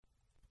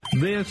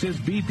This is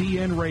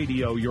BPN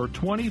Radio, your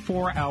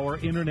 24-hour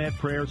internet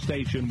prayer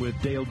station with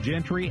Dale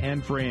Gentry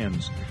and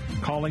friends,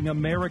 calling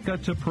America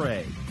to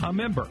pray, a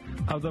member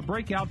of the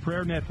Breakout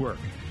Prayer Network.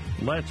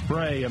 Let's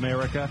pray,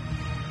 America.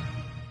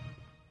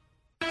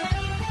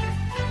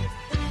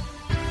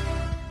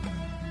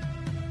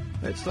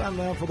 It's time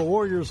now for the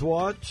Warriors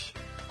Watch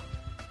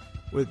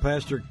with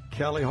Pastor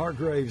Callie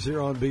Hargraves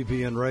here on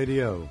BPN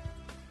Radio.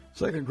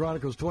 2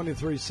 Chronicles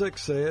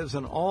 23:6 says,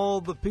 "And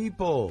all the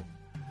people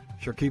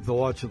shall keep the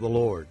watch of the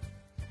Lord."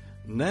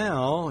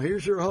 Now,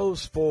 here's your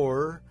host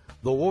for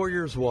the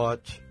Warriors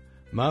Watch,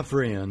 my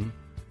friend,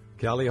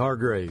 Callie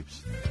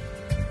Hargraves.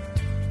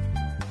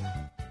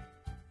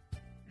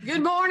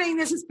 Good morning.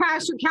 This is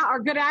Pastor Callie, or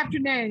good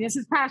afternoon. This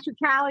is Pastor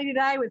Callie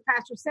today with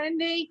Pastor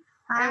Cindy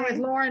and with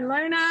Lauren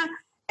Luna.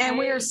 And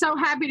we are so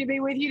happy to be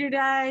with you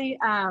today.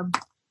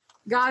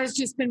 God has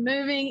just been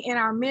moving in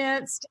our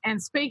midst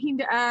and speaking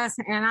to us.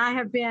 And I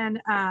have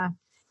been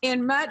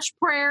in much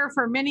prayer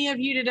for many of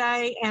you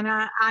today. And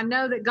I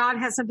know that God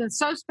has something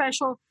so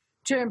special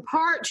to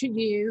impart to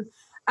you.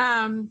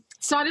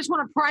 So I just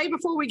want to pray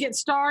before we get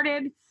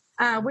started.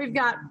 We've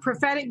got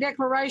prophetic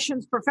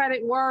declarations,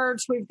 prophetic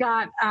words. We've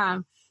got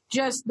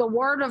just the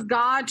word of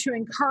God to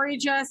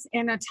encourage us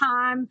in a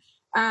time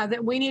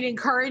that we need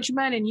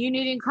encouragement and you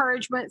need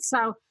encouragement.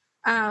 So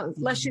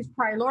let's just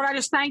pray. Lord, I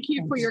just thank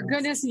you for your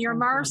goodness and your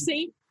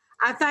mercy.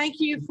 I thank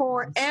you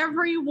for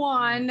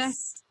everyone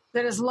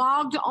that is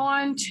logged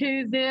on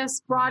to this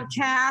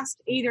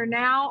broadcast, either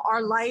now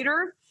or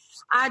later.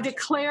 I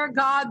declare,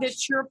 God,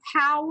 that your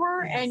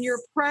power and your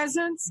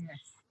presence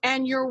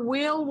and your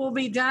will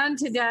be done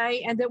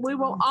today, and that we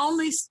will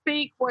only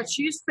speak what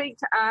you speak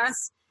to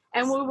us,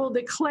 and we will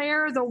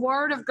declare the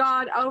word of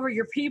God over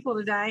your people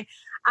today.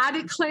 I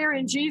declare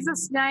in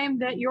Jesus' name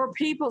that your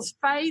people's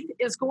faith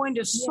is going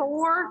to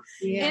soar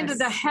into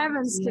the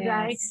heavens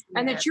today,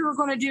 and that you are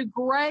going to do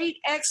great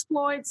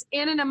exploits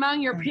in and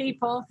among your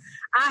people.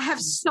 I have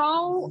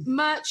so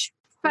much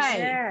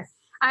faith.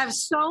 I have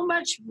so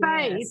much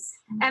faith,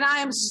 and I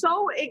am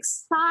so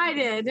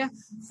excited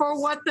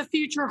for what the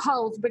future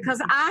holds,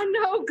 because I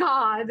know,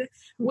 God,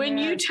 when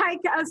you take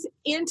us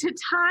into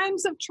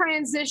times of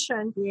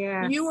transition,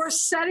 you are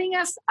setting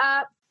us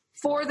up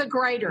for the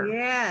greater.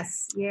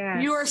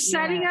 You are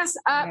setting us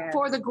up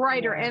for the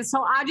greater. And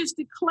so I just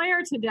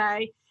declare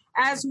today,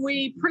 as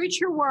we preach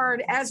your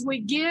word, as we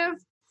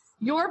give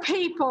your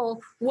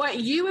people what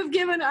you have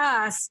given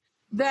us,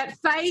 that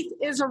faith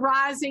is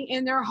arising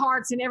in their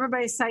hearts. And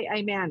everybody say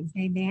amen.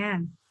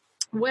 Amen.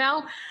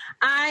 Well,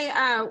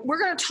 we're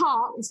going to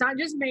talk. It's not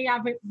just me.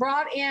 I've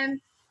brought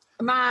in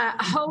my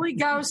Holy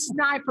Ghost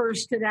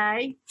snipers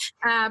today,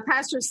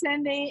 Pastor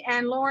Cindy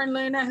and Lauren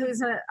Luna,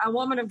 who's a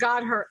woman of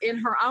God in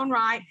her own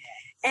right.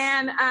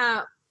 And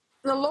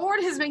the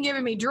Lord has been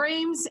giving me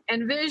dreams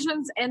and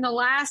visions in the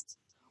last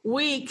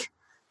week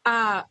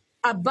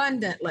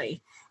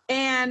abundantly.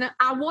 And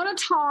I want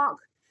to talk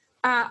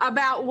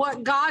about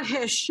what God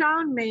has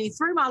shown me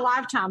through my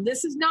lifetime.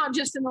 This is not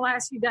just in the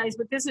last few days,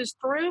 but this is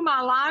through my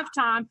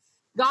lifetime.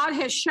 God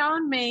has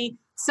shown me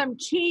some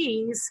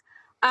keys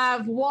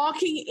of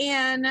walking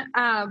in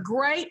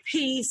great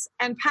peace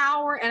and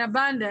power and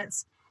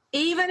abundance,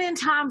 even in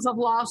times of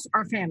loss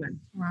or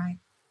famine. Right.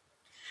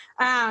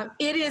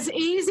 It is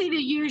easy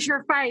to use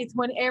your faith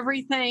when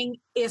everything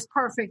is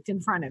perfect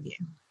in front of you.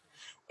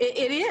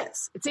 It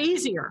is. It's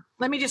easier.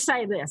 Let me just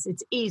say this.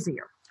 It's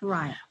easier.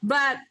 Right.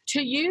 But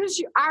to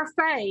use our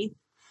faith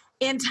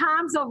in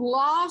times of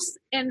loss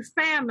and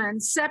famine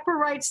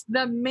separates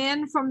the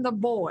men from the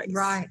boys.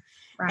 Right.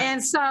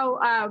 And so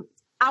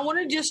I want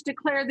to just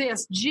declare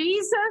this.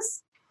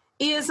 Jesus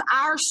is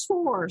our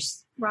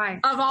source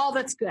of all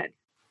that's good.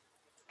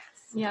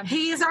 Yeah.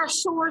 He is our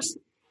source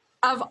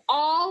of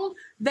all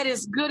that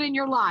is good in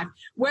your life.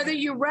 Whether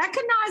you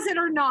recognize it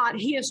or not,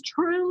 he is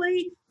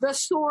truly the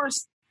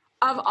source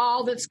of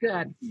all that's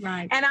good.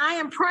 Right. And I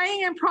am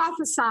praying and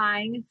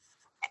prophesying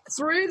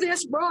through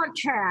this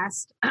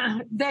broadcast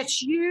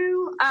that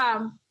you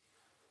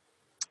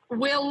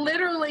will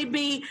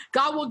literally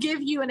God will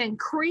give you an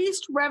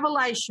increased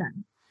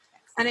revelation.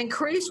 An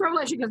increased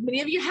revelation, because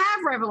many of you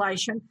have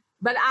revelation,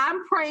 but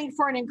I'm praying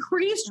for an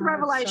increased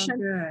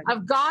revelation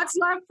of God's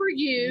love for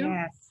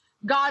you,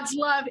 God's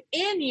love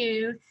in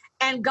you,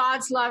 and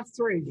God's love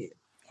through you.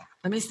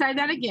 Let me say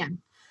that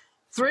again.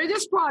 Through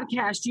this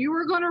broadcast, you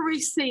are going to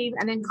receive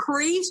an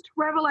increased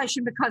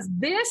revelation, because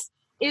this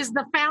is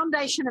the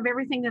foundation of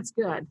everything that's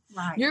good.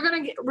 Right. You're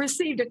going to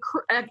receive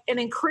an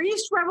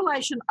increased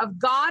revelation of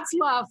God's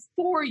love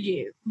for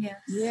you,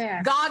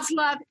 God's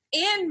love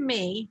in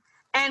me,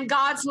 and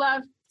God's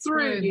love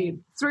through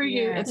you,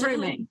 and through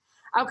me.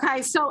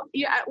 Okay, so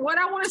what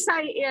I want to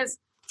say is,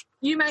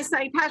 you may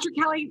say, Pastor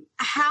Kelly,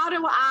 how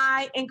do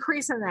I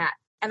increase in that?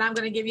 And I'm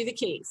going to give you the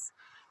keys.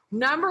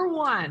 Number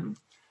one,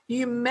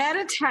 you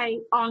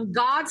meditate on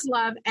God's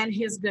love and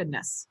his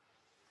goodness.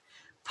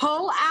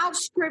 Pull out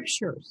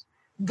scriptures.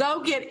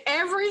 Go get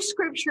every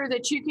scripture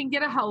that you can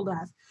get a hold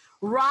of.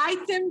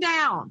 Write them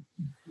down.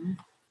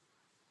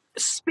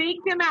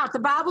 speak them out. The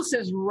Bible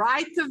says,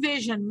 write the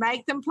vision,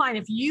 make them plain.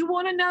 If you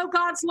want to know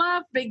God's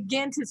love,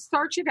 begin to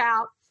search it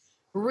out,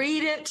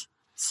 read it,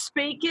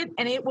 speak it,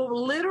 and it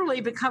will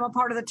literally become a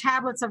part of the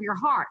tablets of your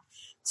heart.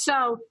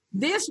 So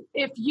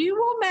if you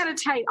will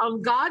meditate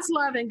on God's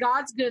love and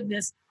God's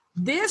goodness,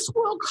 this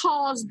will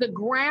cause the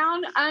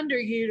ground under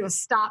you to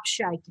stop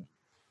shaking.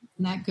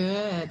 Isn't that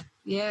good?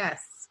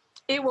 Yes.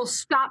 It will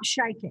stop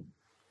shaking.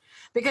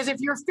 Because if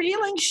you're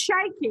feeling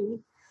shaky,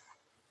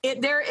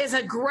 there is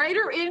a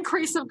greater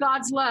increase of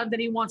God's love that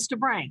he wants to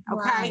bring,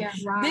 okay?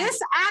 Right. This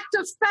act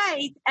of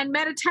faith and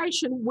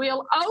meditation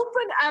will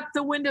open up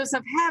the windows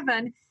of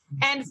heaven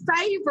and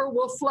favor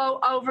will flow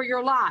over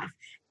your life.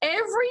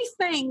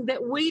 Everything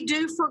that we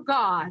do for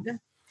God,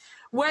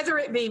 whether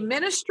it be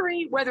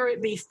ministry, whether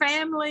it be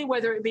family,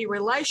 whether it be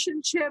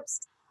relationships,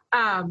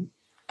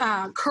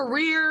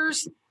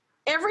 careers,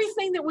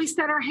 everything that we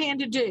set our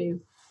hand to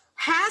do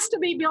has to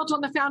be built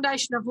on the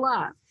foundation of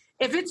love.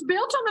 If it's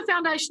built on the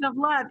foundation of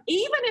love,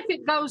 even if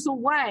it goes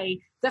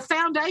away, the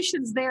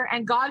foundation's there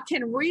and God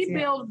can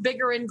rebuild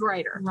bigger and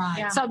greater. Right.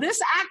 Yeah. So this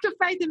act of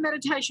faith and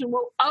meditation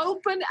will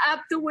open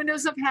up the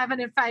windows of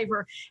heaven in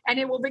favor, and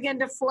it will begin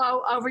to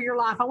flow over your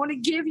life. I want to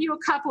give you a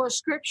couple of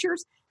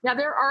scriptures. Now,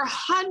 there are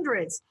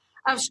hundreds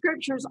of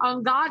scriptures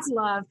on God's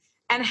love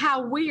and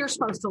how we are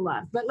supposed to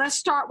love. But let's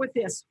start with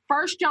this.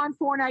 1 John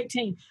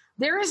 4:18.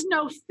 There is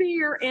no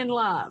fear in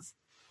love,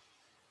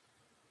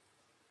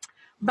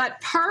 but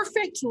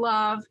perfect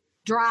love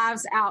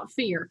drives out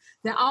fear.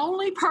 The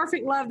only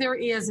perfect love there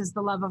is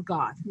the love of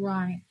God.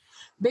 Right.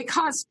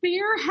 Because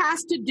fear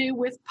has to do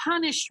with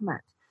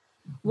punishment.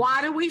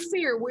 Why do we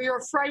fear? We are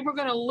afraid we're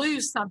going to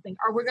lose something,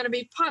 or we're going to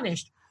be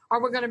punished, or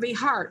we're going to be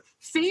hurt.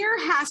 Fear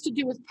has to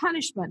do with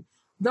punishment.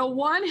 The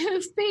one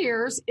who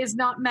fears is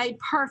not made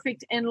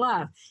perfect in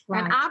love.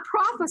 Right. And I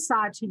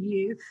prophesy to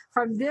you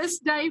from this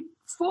day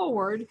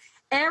forward,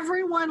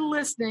 everyone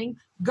listening,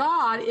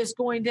 God is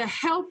going to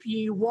help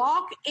you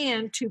walk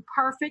into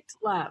perfect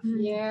love.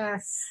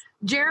 Yes.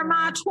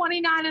 Jeremiah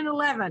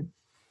 29:11.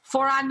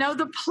 For I know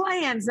the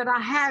plans that I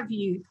have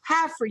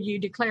for you,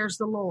 declares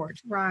the Lord.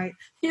 Right.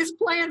 His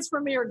plans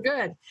for me are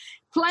good.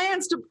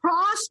 Plans to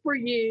prosper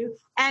you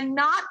and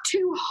not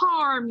to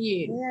harm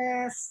you.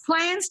 Yes.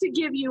 Plans to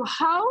give you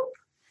hope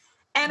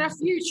and a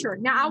future.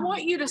 Now, I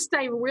want you to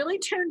stay really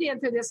tuned in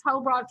through this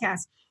whole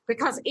broadcast,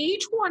 because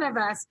each one of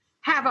us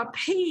have a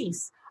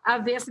piece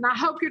of this, and I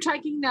hope you're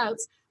taking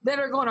notes, that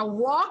are going to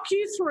walk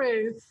you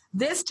through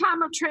this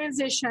time of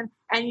transition,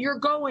 and you're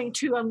going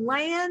to a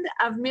land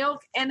of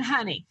milk and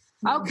honey.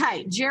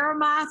 Okay,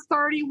 Jeremiah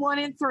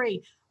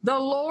 31:3. The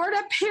Lord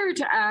appeared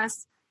to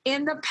us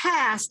in the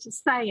past,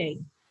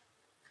 saying,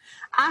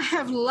 I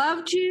have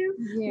loved you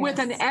with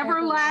an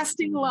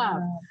everlasting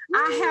love.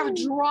 I have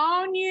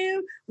drawn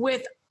you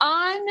with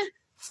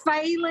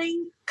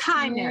unfailing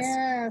kindness.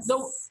 Yes.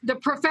 The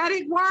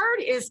prophetic word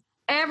is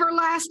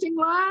everlasting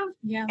love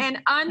and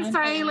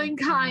unfailing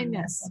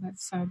kindness. Oh,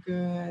 that's so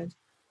good.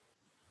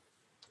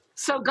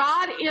 So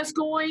God is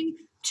going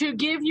to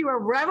give you a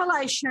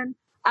revelation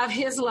of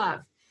his love,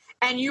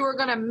 and you are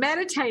going to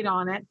meditate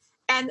on it,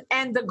 and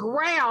the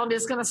ground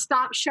is going to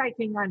stop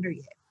shaking under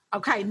you.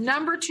 Okay,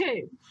 number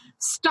 2,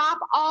 stop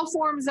all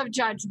forms of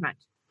judgment.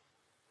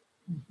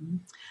 Mm-hmm.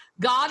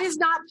 God is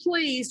not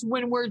pleased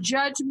when we're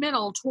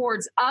judgmental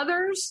towards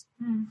others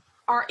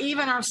or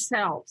even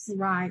ourselves.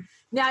 Right.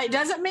 Now, it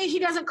doesn't mean he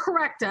doesn't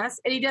correct us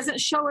and he doesn't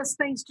show us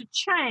things to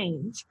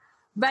change,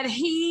 but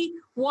he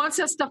wants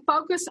us to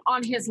focus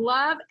on his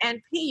love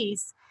and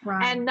peace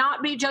and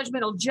not be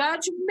judgmental.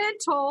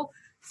 Judgmental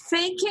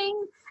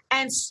thinking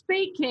and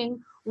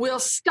speaking will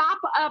stop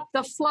up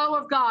the flow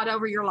of God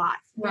over your life.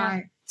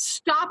 Right.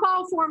 Stop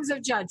all forms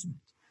of judgment.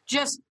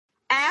 Just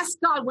ask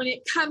God when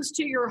it comes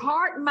to your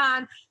heart and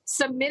mind,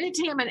 submit it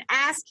to him and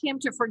ask him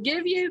to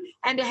forgive you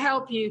and to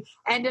help you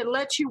and to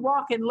let you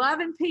walk in love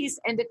and peace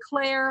and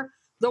declare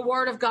the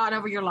word of God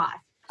over your life.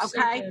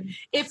 Okay? So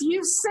if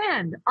you've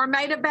sinned or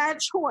made a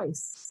bad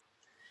choice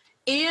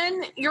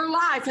in your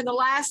life in the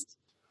last,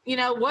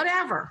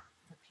 whatever.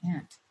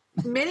 Repent.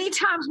 Many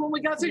times when we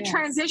go through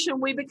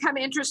transition, we become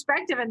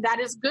introspective, and that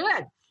is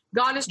good.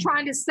 God is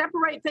trying to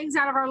separate things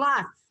out of our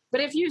life.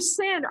 But if you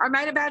sinned or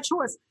made a bad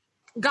choice,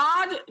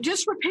 God,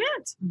 just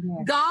repent.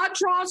 Yes. God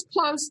draws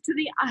close to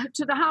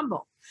the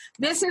humble.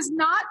 This is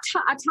not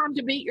a time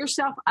to beat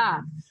yourself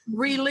up.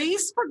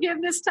 Release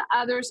forgiveness to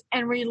others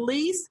and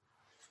release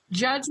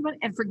judgment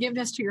and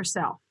forgiveness to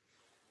yourself.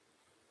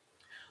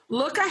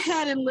 Look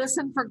ahead and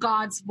listen for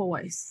God's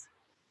voice.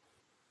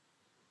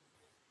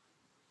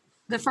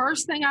 The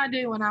first thing I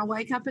do when I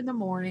wake up in the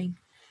morning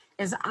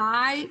is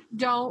I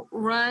don't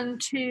run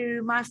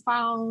to my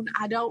phone.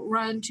 I don't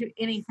run to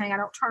anything. I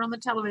don't turn on the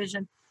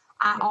television.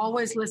 I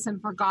always listen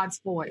for God's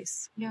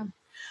voice. Yeah.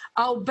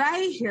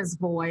 Obey his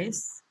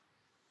voice.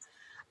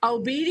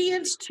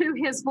 Obedience to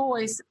his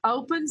voice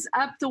opens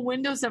up the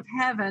windows of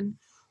heaven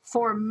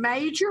for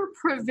major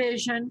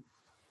provision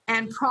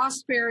and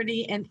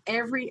prosperity in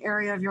every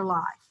area of your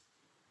life.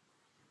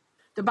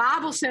 The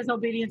Bible says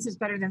obedience is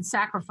better than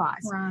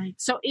sacrifice. Right.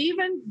 So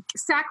even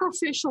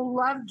sacrificial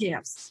love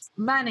gifts,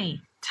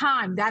 money,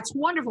 time, that's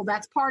wonderful.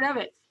 That's part of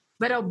it.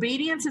 But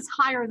obedience is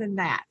higher than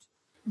that.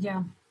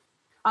 Yeah.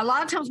 A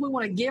lot of times we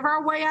want to give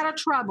our way out of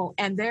trouble,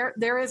 and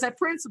there is a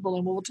principle,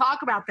 and we'll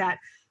talk about that.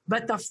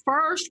 But the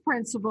first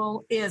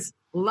principle is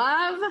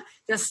love.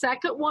 The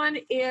second one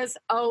is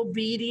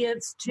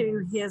obedience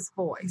to his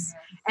voice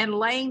and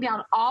laying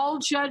down all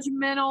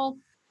judgmental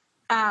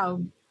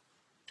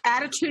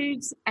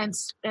attitudes and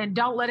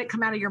don't let it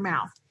come out of your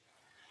mouth.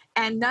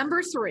 And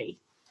number 3,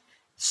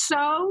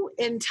 sow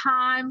in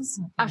times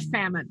of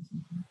famine.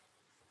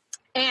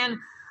 And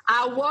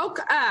I woke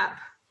up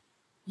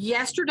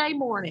yesterday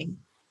morning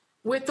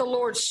with the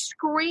Lord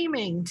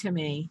screaming to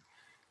me,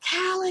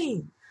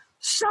 Callie,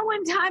 sow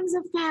in times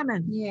of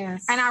famine.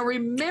 Yes. And I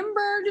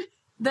remembered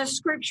the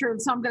scripture,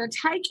 and so I'm going to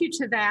take you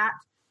to that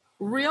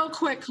real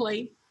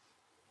quickly.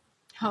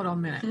 Hold on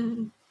a minute.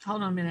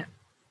 Hold on a minute.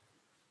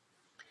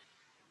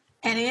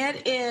 And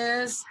it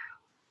is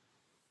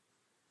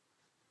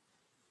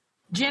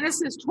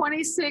Genesis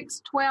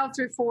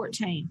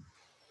 26:12-14.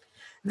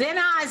 Then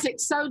Isaac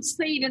sowed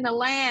seed in the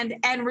land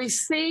and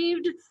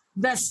received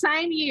the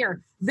same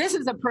year. This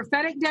is a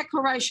prophetic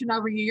declaration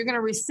over you. You're going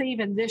to receive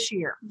in this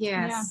year.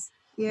 Yes.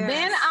 Yeah. Yes.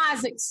 Then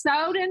Isaac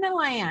sowed in the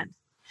land.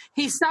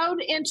 He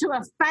sowed into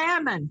a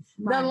famine.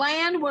 Right. The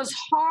land was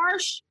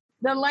harsh.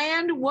 The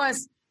land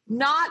was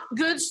not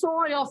good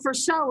soil for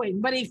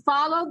sowing, but he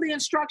followed the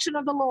instruction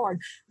of the Lord.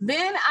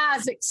 Then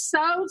Isaac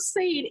sowed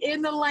seed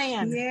in the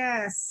land.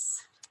 Yes.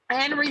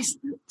 And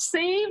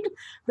received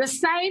the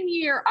same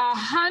year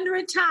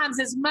 100 times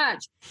as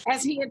much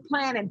as he had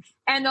planted.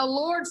 And the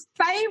Lord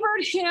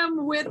favored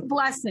him with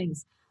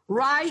blessings.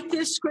 Write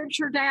this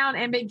scripture down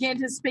and begin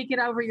to speak it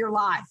over your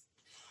life.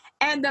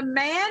 And the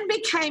man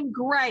became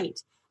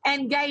great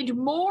and gained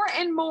more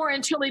and more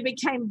until he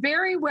became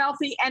very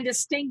wealthy and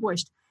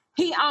distinguished.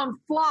 He owned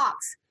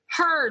flocks,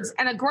 herds,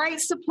 and a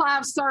great supply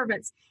of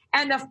servants.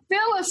 And the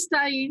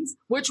Philistines,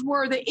 which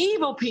were the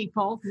evil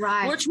people,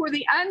 right, which were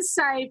the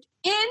unsaved,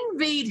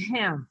 envied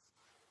him.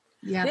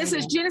 Yeah, this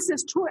is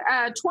Genesis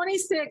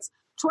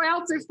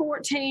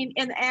 26:12-14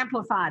 in the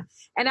Amplified.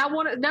 And I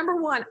want to, number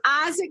 1,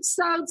 Isaac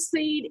sowed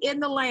seed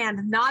in the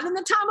land, not in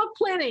the time of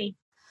plenty,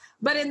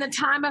 but in the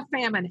time of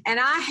famine. And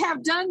I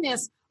have done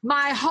this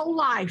my whole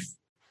life.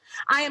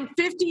 I am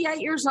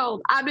 58 years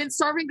old. I've been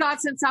serving God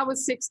since I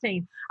was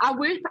 16. I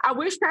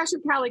wish Pastor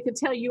Callie could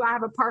tell you I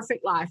have a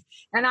perfect life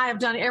and I have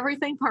done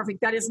everything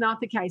perfect. That is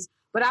not the case.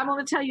 But I'm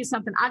going to tell you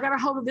something. I got a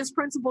hold of this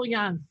principle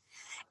young.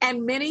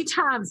 And many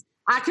times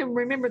I can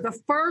remember the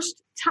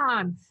first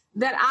time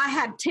that I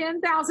had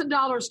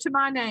 $10,000 to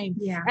my name.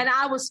 Yeah. And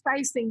I was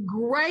facing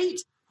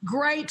great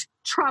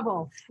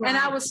trouble. Right. And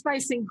I was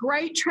facing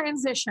great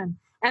transition.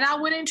 And I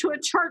went into a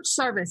church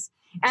service.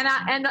 And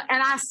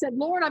I said,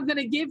 Lord, I'm going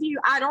to give you,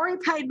 I'd already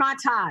paid my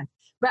tithe,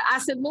 but I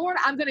said, Lord,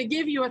 I'm going to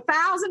give you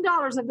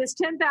 $1,000 of this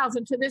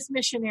 $10,000 to this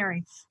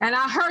missionary. And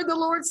I heard the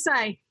Lord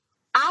say,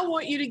 I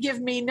want you to give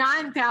me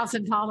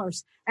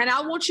 $9,000 and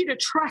I want you to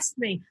trust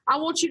me. I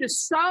want you to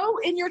sow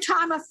in your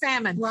time of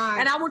famine. Right.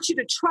 And I want you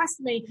to trust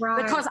me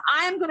because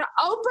I am going to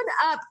open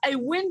up a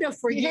window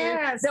for you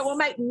that will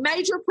make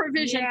major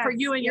provision for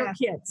you and your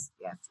kids.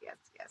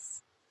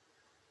 Yes.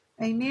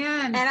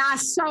 Amen. And I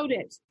sowed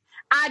it.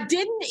 I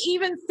didn't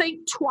even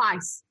think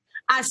twice.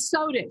 I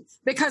sowed it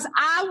because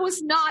I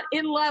was not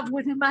in love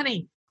with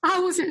money. I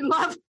was in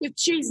love with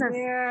Jesus.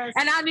 Yes.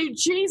 And I knew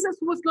Jesus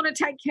was going to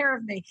take care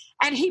of me.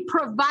 And he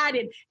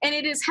provided. And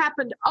it has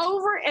happened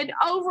over and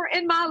over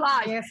in my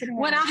life. Yes,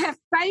 when I have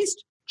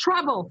faced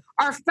trouble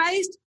or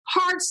faced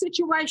hard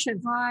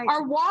situations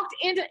or walked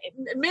into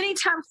many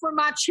times for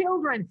my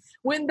children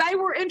when they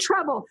were in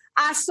trouble,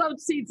 I sowed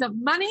seeds of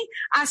money.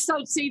 I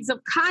sowed seeds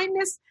of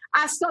kindness.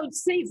 I sowed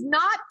seeds,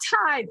 not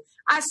tithe.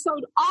 I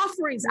sowed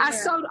offerings. Yeah. I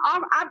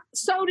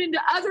sowed into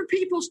other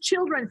people's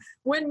children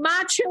when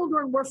my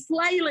children were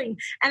flailing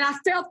and I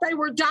felt they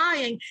were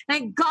dying.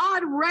 And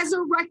God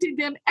resurrected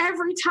them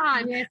every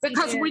time. Yes,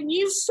 because when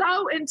you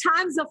sow in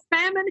times of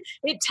famine,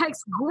 it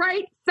takes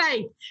great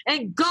faith.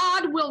 And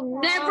God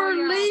will never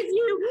leave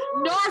you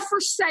nor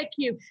forsake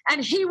you.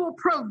 And he will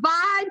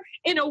provide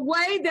in a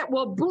way that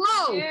will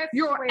blow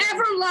your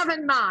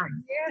ever-loving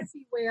mind. Yes,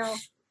 he will.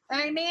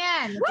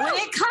 Amen. When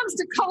it comes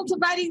to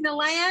cultivating the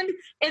land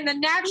in the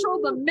natural,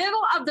 the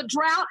middle of the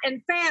drought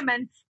and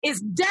famine is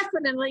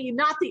definitely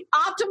not the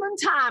optimum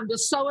time to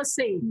sow a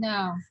seed.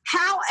 No.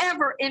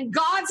 However, in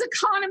God's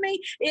economy,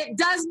 it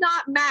does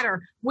not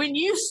matter. When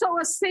you sow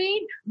a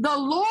seed, the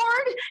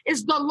Lord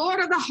is the Lord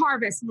of the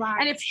harvest. Right.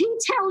 And if he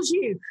tells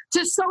you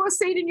to sow a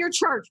seed in your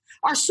church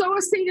or sow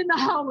a seed in the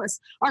homeless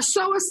or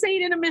sow a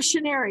seed in a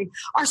missionary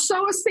or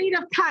sow a seed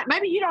of kindness,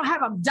 maybe you don't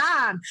have a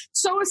dime,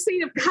 sow a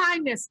seed of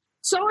kindness.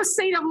 Sow a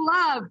seed of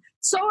love.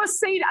 Sow a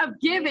seed of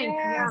giving.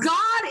 Yes.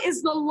 God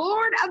is the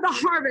Lord of the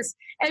harvest.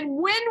 And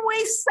when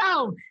we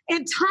sow in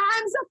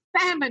times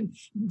of famine,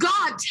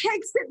 God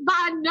takes it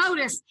by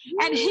notice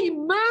and he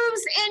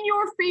moves in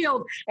your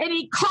field and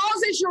he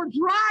causes your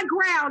dry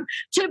ground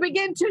to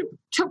begin to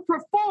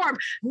perform,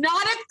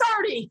 not at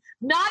 30,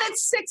 not at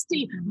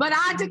 60, but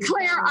I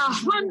declare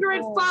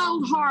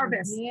 100-fold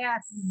harvest.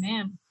 Yes.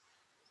 Amen.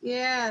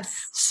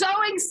 Yes.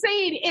 Sowing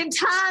seed in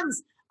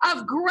times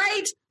of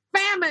great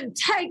famine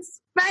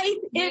takes faith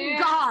in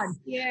God.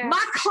 Yes.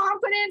 My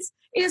confidence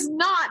is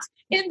not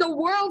in the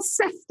world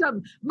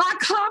system. My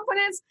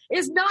confidence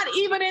is not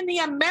even in the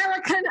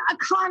American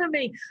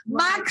economy.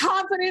 My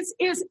confidence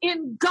is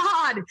in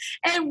God.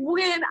 And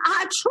when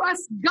I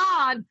trust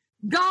God,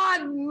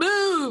 God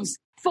moves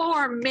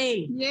for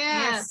me.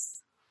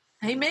 Yes.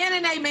 Amen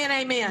and amen,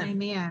 amen.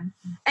 Amen.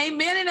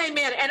 Amen and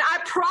amen. And I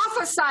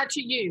prophesy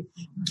to you,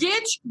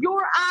 get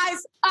your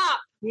eyes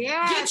up.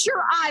 Yes. Get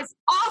your eyes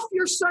off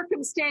your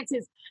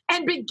circumstances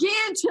and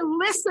begin to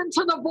listen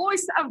to the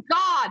voice of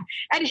God.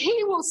 And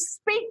he will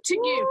speak to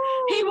you.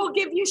 He will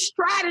give you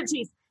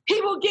strategies.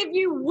 He will give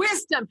you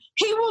wisdom.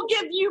 He will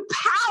give you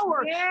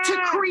power to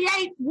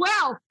create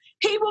wealth.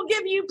 He will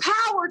give you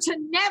power to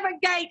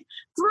navigate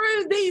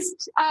through these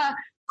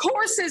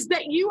courses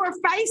that you are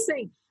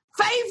facing.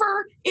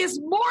 Favor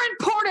is more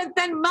important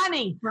than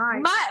money.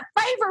 Right.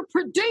 Favor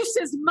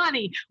produces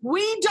money.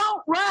 We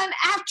don't run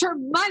after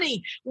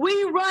money.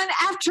 We run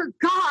after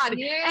God.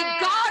 Yes. And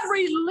God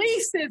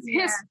releases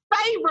his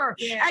favor.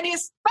 Yes. And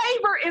his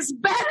favor is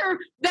better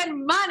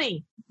than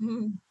money.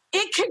 Mm-hmm.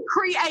 It can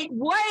create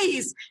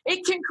ways.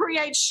 It can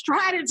create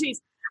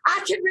strategies.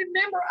 I can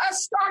remember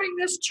us starting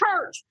this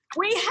church.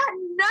 We had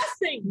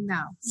nothing.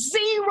 No.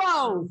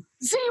 Zero.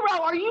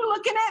 Are you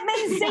looking at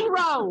me?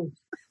 Zero.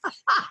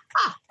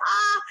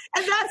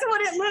 And that's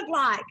what it looked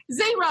like.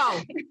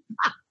 Zero.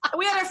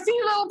 We had a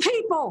few little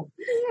people.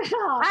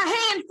 Yeah. A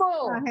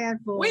handful. A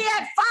handful. We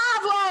had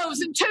 5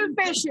 loaves and 2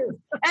 fishes,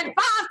 and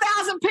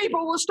 5,000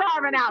 people were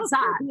starving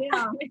outside.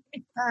 Yeah.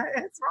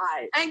 That's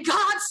right. And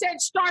God said,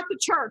 start the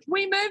church.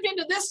 We moved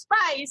into this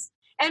space,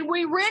 and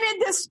we rented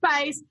this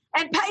space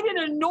and paid an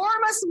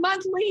enormous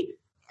monthly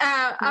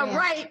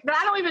rate that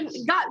I don't even,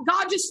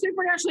 God just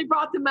supernaturally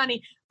brought the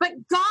money. But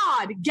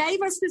God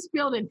gave us this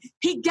building.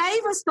 He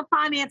gave us the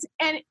finance,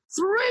 and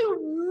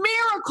through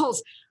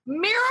miracles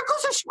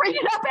are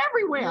springing up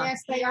everywhere.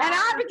 Yes, they are. And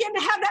I began to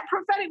have that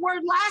prophetic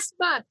word last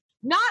month,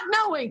 not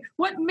knowing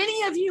what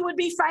many of you would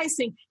be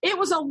facing. It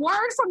was a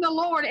word from the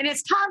Lord, and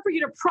it's time for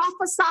you to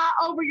prophesy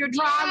over your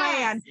dry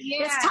land.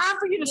 Yes. It's time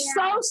for you to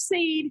sow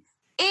seed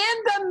in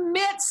the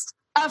midst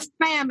of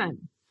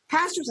famine.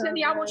 Pastor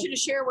Cindy, I want you to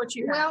share what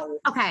you have. Well,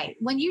 okay.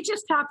 When you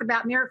just talked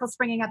about miracles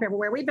springing up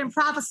everywhere, we've been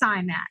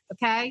prophesying that,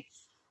 okay?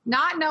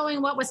 Not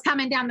knowing what was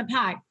coming down the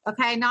pipe,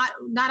 okay? Not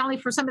only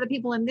for some of the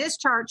people in this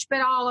church,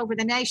 but all over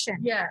the nation.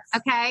 Yes.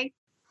 Okay?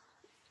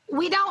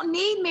 We don't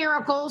need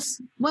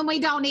miracles when we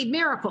don't need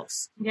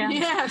miracles. Yeah.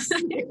 Yes.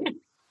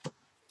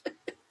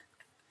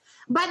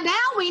 But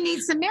now we need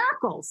some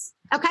miracles.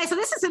 Okay, so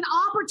this is an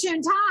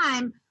opportune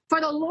time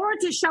for the Lord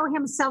to show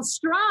himself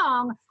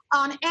strong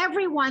on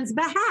everyone's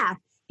behalf.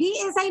 He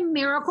is a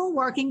miracle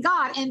working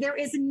God, and there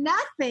is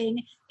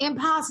nothing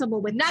impossible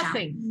with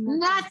Nothing.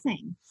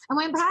 Nothing. And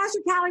when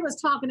Pastor Callie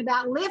was talking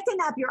about lifting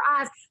up your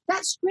eyes,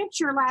 that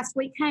scripture last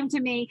week came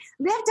to me,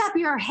 lift up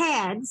your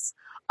heads,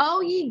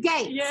 O ye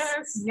gates.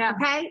 Yes. Yeah.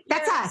 Okay,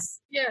 that's us.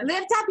 Yes.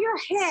 Lift up your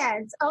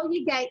heads, O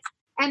ye gates,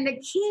 and the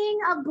King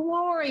of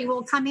glory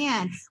will come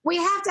in. We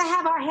have to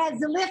have our heads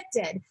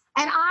lifted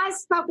and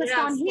eyes focused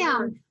on him,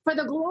 Lord, for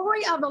the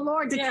glory of the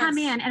Lord to come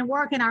in and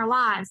work in our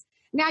lives.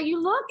 Now, you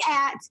look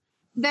at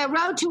the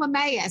road to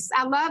Emmaus.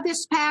 I love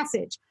this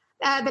passage.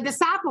 The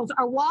disciples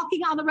are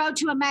walking on the road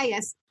to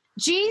Emmaus.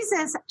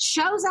 Jesus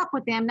shows up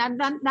with them.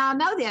 Now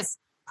know this.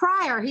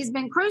 Prior, he's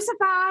been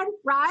crucified,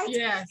 right?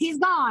 Yes. He's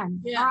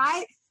gone, Yes. all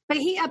right? But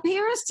he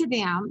appears to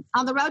them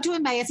on the road to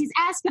Emmaus. He's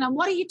asking them,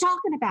 what are you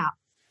talking about?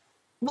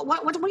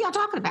 What are y'all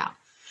talking about?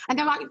 And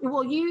they're like,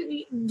 well, do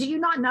you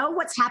not know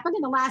what's happened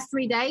in the last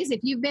 3 days?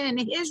 If you've been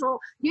in Israel,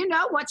 you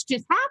know what's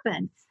just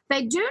happened.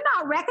 They do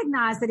not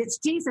recognize that it's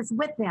Jesus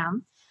with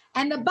them.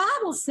 And the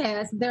Bible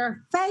says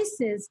their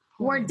faces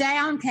were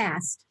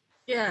downcast.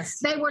 Yes.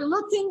 They were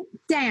looking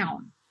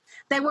down.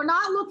 They were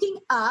not looking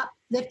up.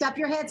 Lift up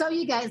your heads, O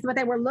ye gates, but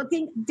they were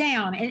looking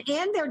down. And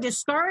in their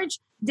discouraged,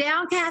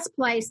 downcast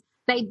place,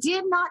 they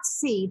did not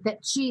see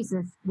that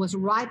Jesus was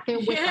right there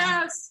with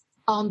them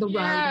on the road.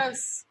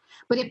 Yes.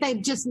 But if they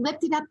just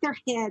lifted up their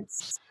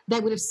heads, they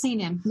would have seen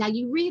him. Now,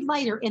 you read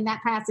later in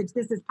that passage,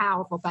 this is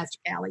powerful, Pastor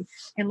Callie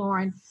and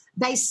Lauren.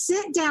 They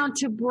sit down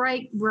to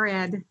break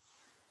bread.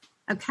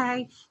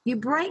 Okay? You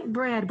break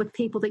bread with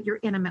people that you're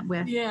intimate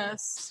with.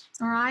 Yes.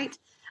 All right?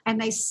 And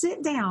they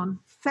sit down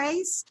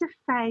face to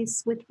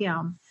face with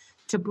him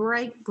to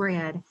break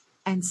bread.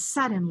 And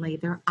suddenly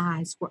their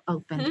eyes were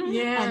opened.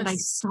 Yes. And they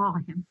saw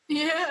him.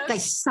 Yes. They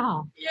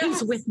saw. Yes.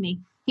 He's with me.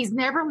 He's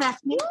never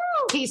left me.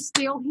 He's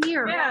still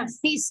here. Yes.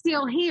 He's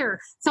still here.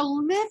 So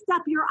lift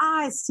up your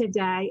eyes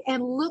today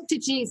and look to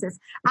Jesus.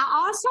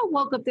 I also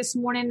woke up this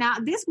morning. Now,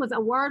 this was a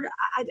word,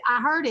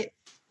 I heard it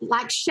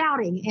like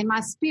shouting in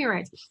my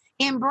spirit.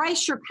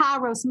 Embrace your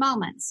Kairos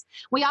moments.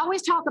 We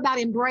always talk about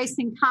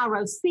embracing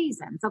Kairos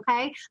seasons,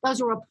 okay?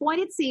 Those are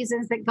appointed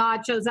seasons that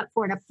God shows up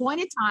for an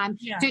appointed time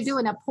to do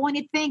an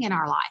appointed thing in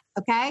our life,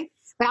 okay?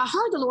 But I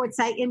heard the Lord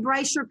say,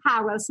 embrace your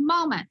Kairos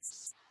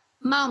moments.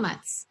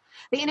 Moments.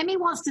 The enemy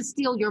wants to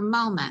steal your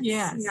moments.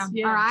 Yes. All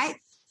right?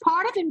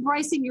 Part of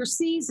embracing your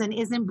season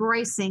is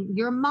embracing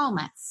your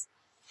moments.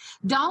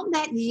 Don't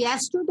let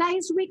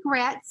yesterday's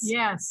regrets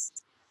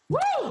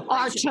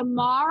or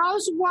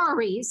tomorrow's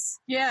worries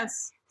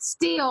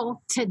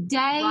steal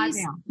today's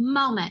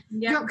moment,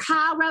 your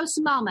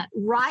Kairos moment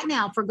right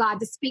now for God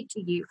to speak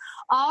to you.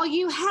 All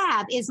you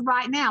have is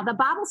right now. The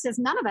Bible says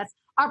none of us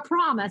are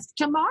promised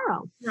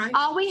tomorrow. Right.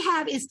 All we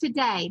have is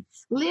today.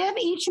 Live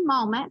each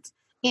moment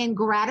in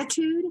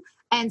gratitude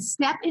and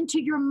step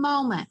into your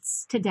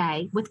moments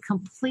today with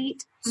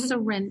complete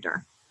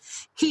surrender.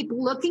 Keep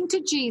looking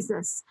to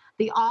Jesus,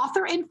 the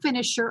author and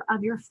finisher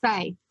of your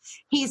faith.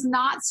 He's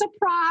not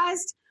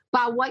surprised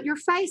by what you're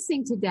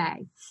facing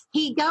today.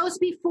 He goes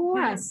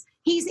before us.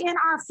 He's in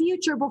our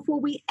future before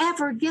we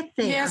ever get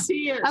there. Yes,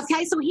 he is.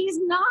 Okay, so he's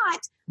not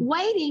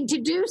waiting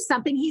to do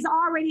something. He's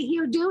already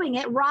here doing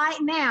it right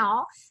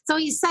now. So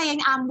he's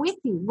saying, I'm with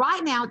you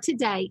right now,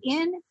 today,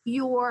 in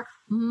your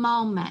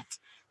moment.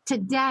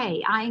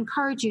 Today, I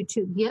encourage you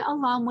to get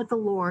alone with the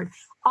Lord.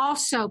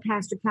 Also,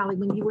 Pastor Callie,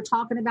 when you were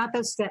talking about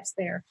those steps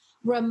there,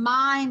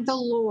 remind the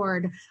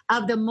Lord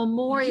of the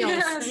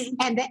memorials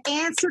and the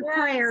answered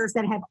prayers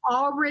that have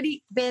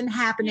already been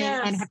happening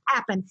and have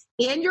happened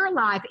in your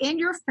life, in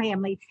your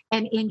family,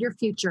 and in your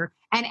future.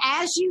 And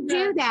as you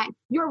do that,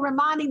 you're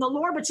reminding the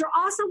Lord, but you're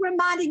also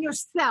reminding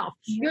yourself.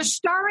 You're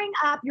stirring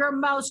up your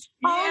most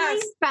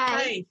holy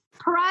faith,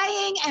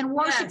 praying and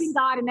worshiping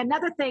God. And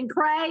another thing,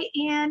 pray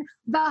in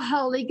the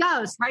Holy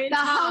Ghost. The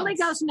Holy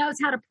Ghost knows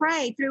how to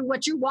pray through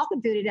what you're walking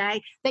through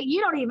today that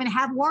you don't even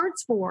have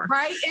words for.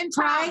 Pray in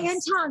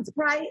tongues.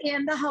 Pray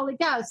in the Holy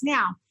Ghost.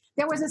 Now,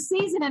 there was a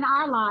season in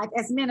our life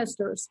as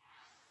ministers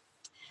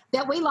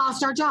that we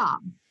lost our job.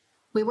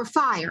 We were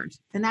fired,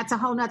 and that's a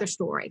whole nother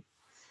story.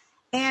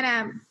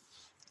 And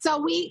so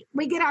we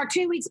get our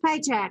 2 weeks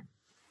paycheck,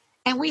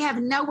 and we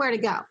have nowhere to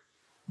go.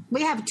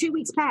 We have 2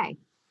 weeks pay,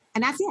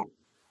 and that's it.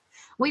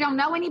 We don't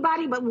know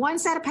anybody but one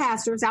set of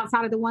pastors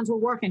outside of the ones we're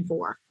working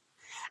for.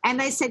 And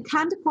they said,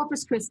 come to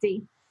Corpus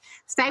Christi,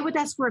 stay with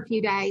us for a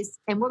few days,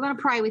 and we're going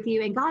to pray with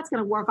you, and God's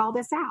going to work all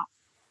this out.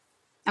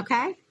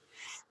 Okay?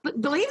 But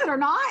believe it or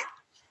not,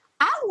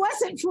 I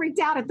wasn't freaked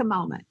out at the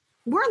moment.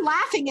 We're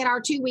laughing at our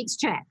 2 weeks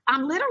check.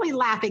 I'm literally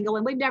laughing,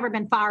 going, we've never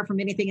been fired from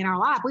anything in our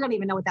life. We don't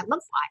even know what that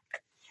looks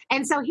like.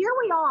 And so here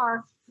we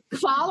are,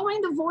 following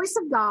the voice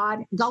of God,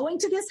 going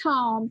to this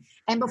home.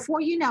 And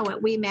before you know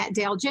it, we met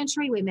Dale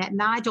Gentry, we met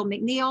Nigel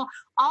McNeil.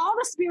 All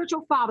the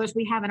spiritual fathers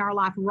we have in our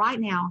life right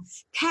now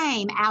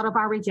came out of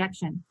our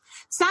rejection.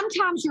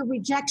 Sometimes your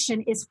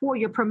rejection is for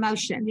your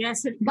promotion.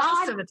 Yes,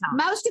 most of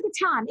the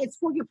time, it's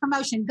for your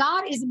promotion.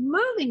 God is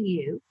moving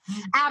you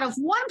out of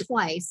one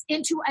place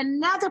into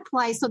another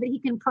place so that he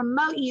can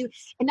promote you,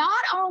 and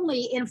not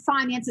only in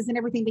finances and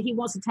everything, but he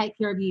wants to take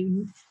care of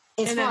you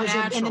as far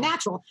as in the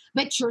natural,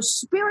 but your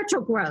spiritual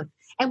growth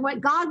and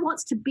what God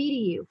wants to be to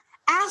you.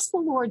 Ask the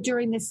Lord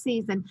during this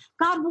season,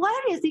 God,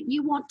 what is it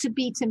you want to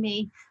be to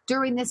me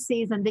during this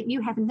season that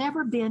you have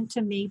never been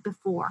to me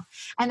before,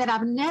 and that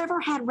I've never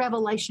had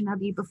revelation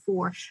of you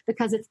before,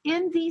 because it's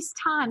in these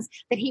times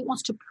that he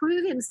wants to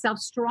prove himself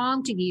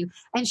strong to you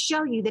and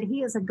show you that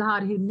he is a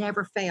God who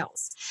never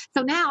fails.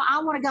 So now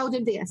I want to go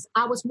to this.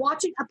 I was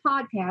watching a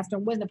podcast, or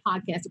wasn't a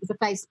podcast, it was a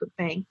Facebook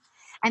thing,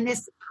 and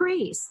this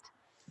priest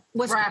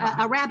was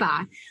a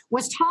rabbi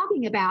was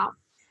talking about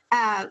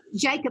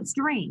Jacob's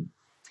dream.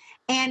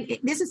 And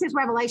this is his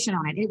revelation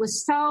on it. It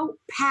was so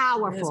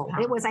powerful.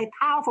 It was a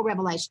powerful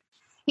revelation.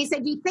 He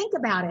said, you think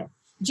about it.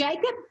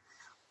 Jacob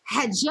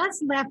had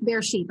just left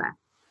Beersheba.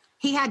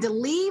 He had to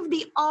leave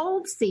the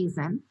old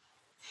season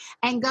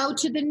and go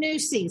to the new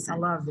season. I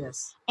love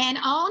this. And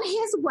on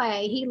his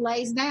way, he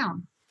lays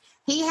down.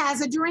 He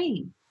has a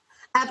dream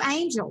of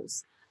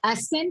angels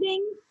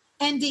ascending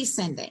and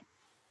descending.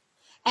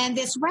 And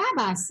this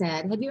rabbi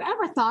said, have you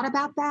ever thought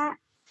about that?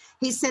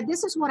 He said,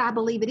 this is what I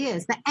believe it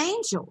is. The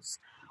angels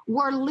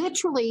were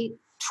literally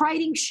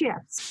trading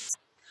shifts.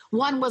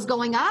 One was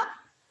going up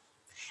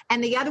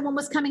and the other one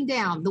was coming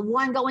down. The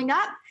one going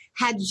up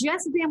had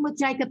just been with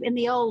Jacob in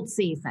the old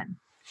season.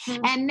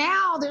 And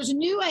now there's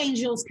new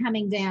angels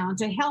coming down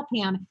to help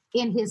him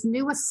in his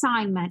new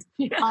assignment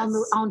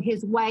on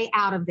his way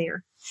out of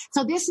there.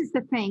 So this is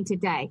the thing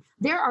today.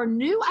 There are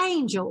new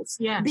angels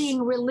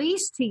being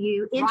released to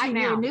you into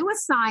your new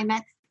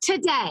assignment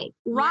today,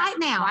 right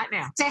now,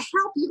 to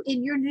help you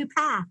in your new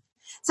path.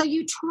 So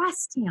you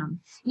trust him,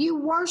 you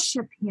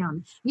worship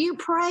him, you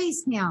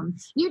praise him,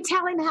 you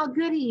tell him how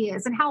good he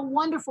is and how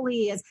wonderful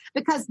he is.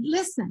 Because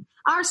listen,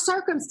 our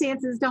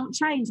circumstances don't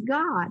change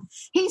God.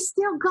 He's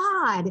still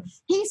God.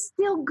 He's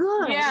still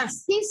good.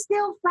 Yes. He's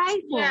still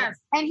faithful. Yes.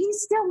 And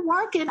he's still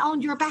working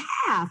on your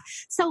behalf.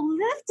 So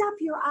lift up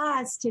your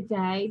eyes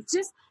today,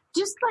 just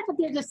like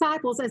the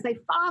disciples, as they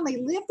finally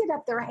lifted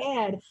up their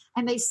head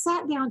and they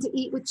sat down to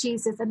eat with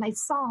Jesus and they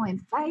saw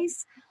him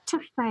face to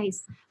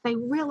face. They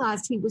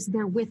realized he was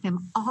there with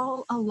them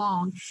all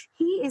along.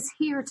 He is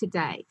here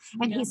today,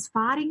 and he's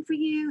fighting for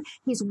you.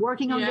 He's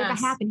working on your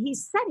behalf, and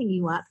he's setting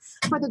you up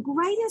for the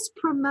greatest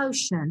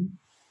promotion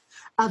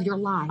of your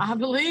life. I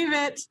believe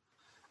it.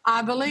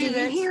 I believe Do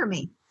you it. hear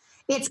me?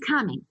 It's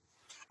coming.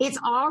 It's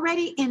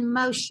already in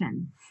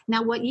motion.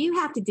 Now, what you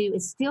have to do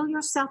is still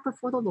yourself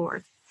before the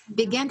Lord.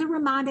 Begin to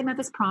remind him of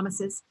his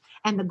promises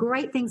and the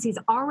great things he's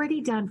already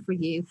done for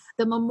you,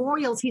 the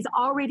memorials he's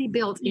already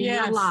built in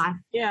your life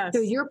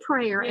through your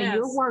prayer and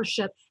your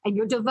worship and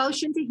your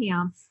devotion to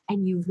him,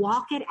 and you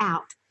walk it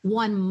out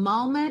one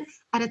moment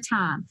at a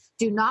time.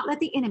 Do not let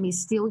the enemy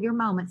steal your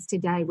moments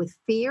today with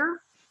fear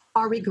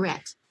or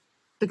regret,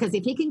 because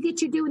if he can get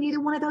you doing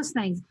either one of those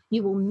things,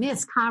 you will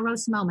miss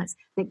Kairos moments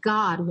that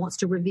God wants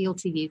to reveal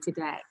to you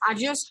today. I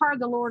just heard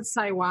the Lord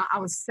say while I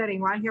was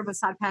sitting right here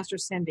beside Pastor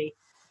Cindy,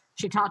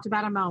 she talked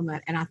about a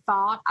moment, and I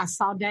thought I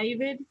saw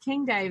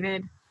King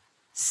David,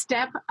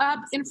 step up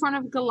in front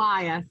of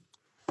Goliath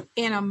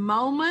in a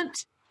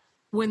moment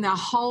when the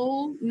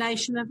whole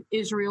nation of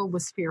Israel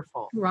was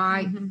fearful.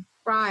 Right,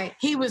 right.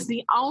 He was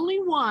the only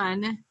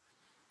one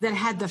that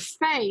had the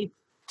faith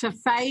to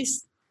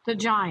face the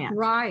giant.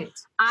 Right.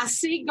 I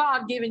see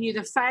God giving you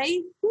the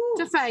faith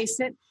to face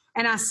it,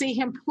 and I see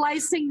him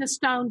placing the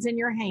stones in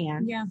your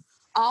hand. Yeah.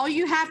 All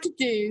you have to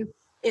do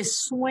is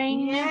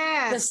swing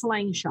the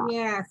slingshot.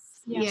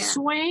 Yes.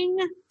 Swing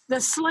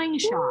the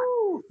slingshot.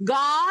 Woo.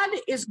 God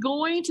is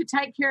going to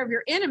take care of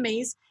your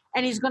enemies,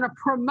 and he's going to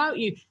promote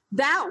you.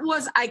 That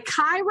was a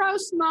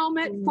Kairos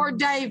moment for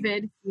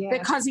David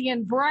because he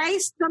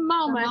embraced the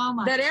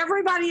moment that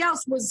everybody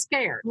else was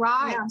scared.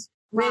 Right. Yeah.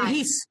 When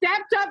he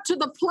stepped up to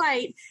the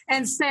plate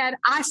and said,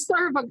 I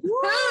serve a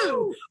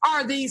who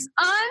are these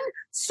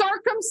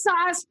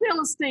uncircumcised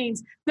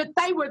Philistines that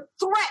they would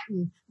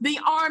threaten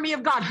the army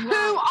of God? Right.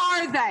 Who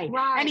are they?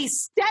 Right. And he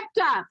stepped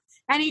up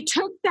and he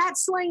took that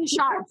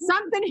slingshot,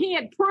 something he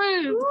had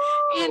proved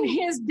in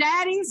his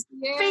daddy's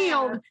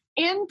field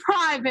in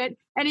private,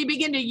 and he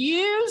began to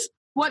use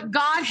what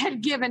God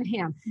had given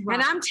him. Right.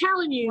 And I'm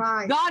telling you,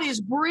 God is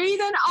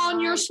breathing on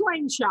your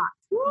slingshot.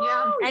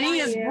 And he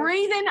is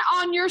breathing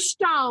on your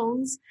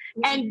stones,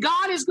 and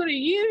God is going to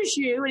use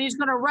you, and he's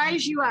going to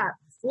raise you up.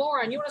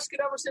 Lauren, you want to scoot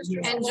over, sister?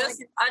 And I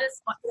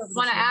just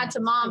want to add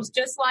to moms,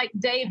 just like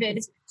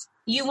David,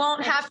 you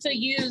won't have to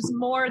use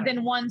more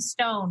than one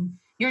stone.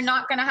 You're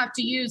not going to have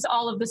to use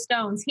all of the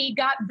stones. He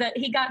got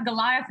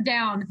Goliath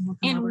down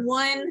in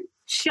one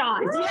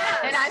shot. Yes,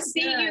 and I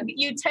see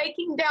you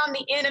taking down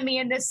the enemy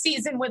in this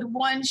season with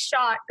one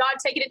shot. God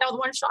taking it down with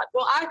one shot.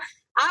 Well,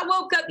 I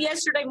woke up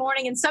yesterday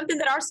morning, and something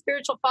that our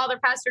spiritual father,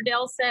 Pastor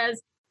Dell,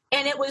 says,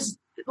 and it was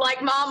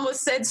like Mom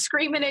was said,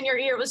 screaming in your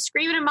ear. It was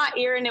screaming in my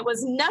ear, and it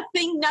was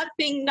nothing,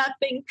 nothing,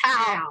 nothing,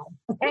 pow.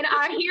 And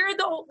I hear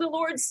the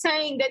Lord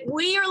saying that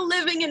we are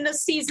living in the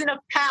season of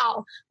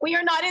pow. We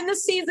are not in the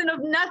season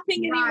of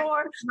nothing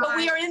anymore, but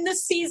we are in the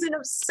season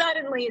of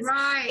suddenlies.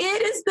 Right.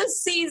 It is the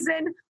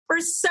season for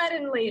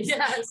suddenly.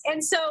 Yes.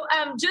 And so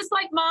just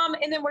like Mom,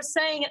 and then we're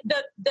saying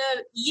the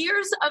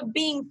years of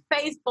being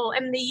faithful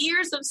and the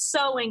years of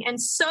sowing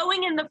and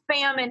sowing in the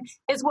famine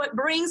is what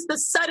brings the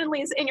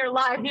suddenlies in your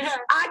life. Yeah.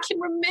 I can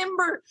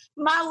remember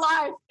my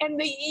life and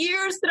the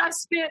years that I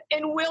spent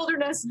in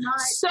wilderness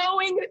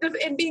sowing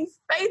and being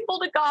faithful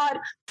to God,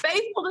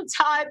 faithful to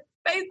tithe,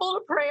 faithful to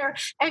prayer,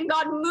 and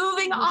God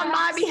moving on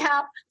my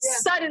behalf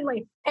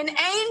suddenly. And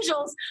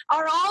angels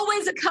are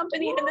always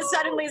accompanied in the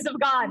suddenlies of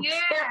God. Yeah.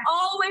 They're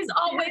always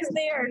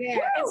there. Yeah.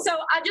 And so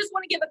I just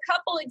want to give a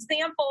couple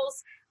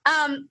examples.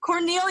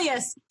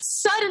 Cornelius,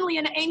 suddenly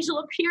an angel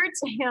appeared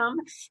to him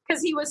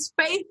because he was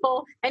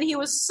faithful and he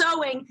was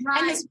sowing,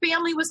 and his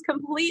family was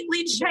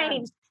completely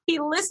changed. He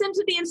listened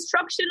to the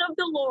instruction of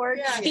the Lord.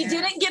 He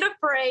didn't get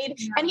afraid,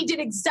 and he did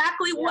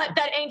exactly what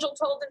that angel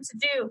told him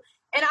to do.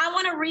 And I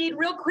want to read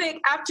real quick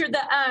after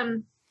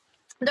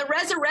the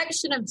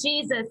resurrection of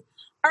Jesus.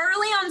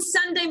 Early on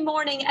Sunday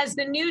morning, as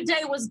the new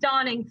day was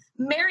dawning,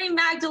 Mary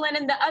Magdalene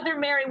and the other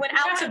Mary went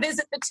out to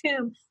visit the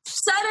tomb.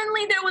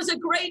 Suddenly there was a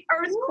great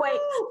earthquake,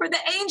 for the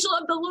angel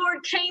of the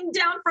Lord came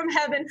down from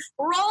heaven,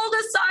 rolled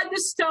aside the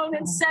stone,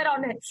 and sat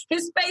on it.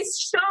 His face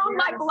shone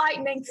like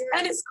lightning,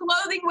 and his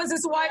clothing was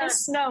as white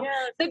as snow.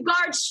 The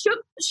guards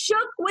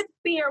shook with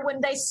fear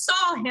when they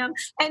saw him,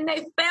 and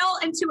they fell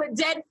into a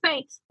dead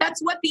faint.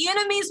 That's what the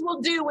enemies will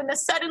do when the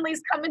suddenlies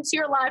come into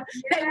your life.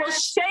 They will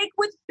shake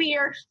with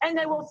fear, and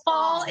they will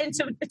fall fall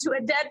into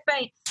a dead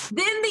faint.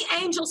 Then the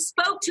angel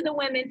spoke to the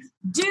women.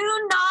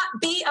 Do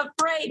not be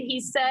afraid, he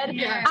said.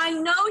 Yes. I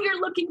know you're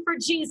looking for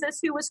Jesus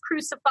who was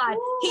crucified.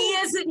 Ooh. He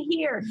isn't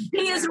here.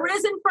 He is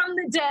risen from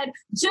the dead,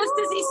 just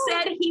as he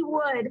said he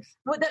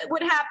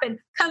would happen.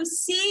 Come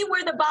see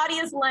where the body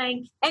is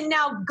laying, and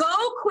now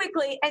go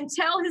quickly and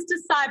tell his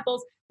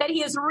disciples that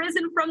he is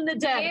risen from the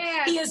dead.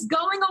 Yes. He is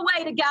going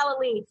away to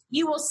Galilee.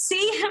 You will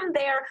see him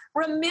there.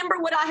 Remember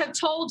what I have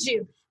told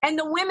you. And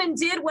the women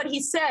did what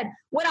he said.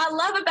 What I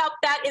love about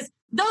that is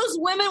those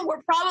women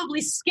were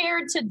probably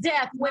scared to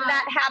death when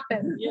that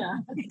happened. Yeah.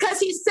 Because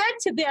he said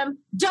to them,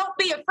 don't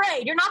be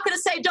afraid. You're not going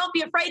to say, don't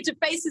be afraid to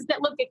faces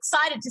that look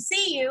excited to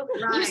see you.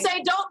 Right. You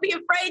say, don't be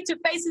afraid to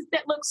faces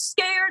that look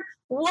scared.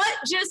 What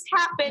just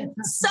happened?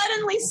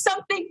 Suddenly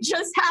something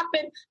just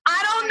happened.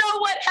 I don't know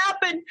what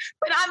happened,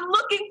 but I'm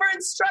looking for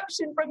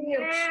instruction from you.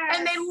 Yes.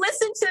 And they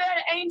listened to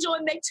that angel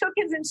and they took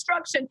his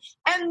instruction.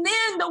 And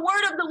then the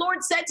word of the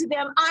Lord said to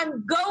them,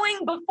 I'm going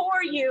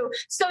before you,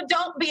 so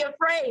don't be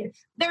afraid.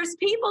 There's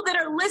people that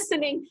are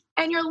listening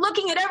and you're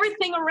looking at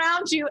everything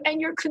around you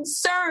and you're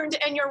concerned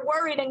and you're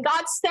worried. And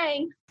God's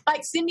saying,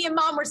 like Cindy and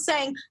Mom were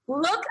saying,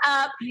 look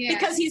up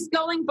because he's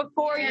going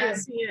before you.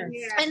 Yes.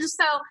 And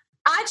so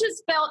I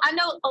just felt, I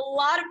know a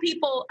lot of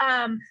people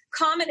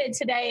commented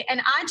today,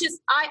 and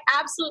I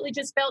absolutely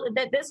just felt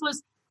that this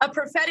was a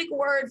prophetic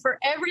word for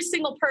every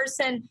single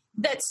person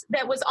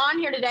that was on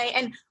here today.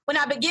 And when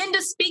I begin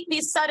to speak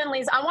these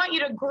suddenlies, I want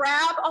you to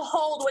grab a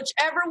hold,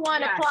 whichever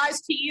one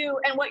applies to you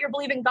and what you're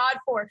believing God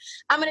for.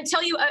 I'm going to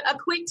tell you a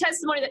quick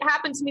testimony that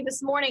happened to me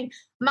this morning.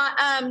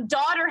 My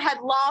daughter had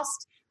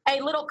lost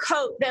a little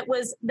coat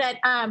that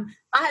I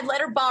had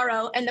let her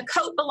borrow, and the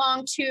coat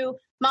belonged to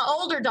my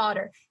older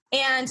daughter.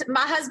 And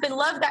my husband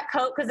loved that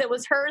coat because it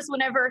was hers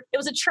it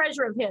was a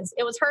treasure of his.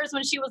 It was hers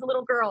when she was a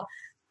little girl.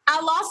 I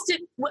lost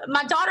it.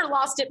 My daughter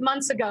lost it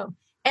months ago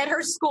at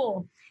her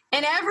school.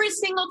 And every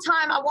single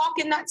time I walk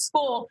in that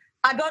school,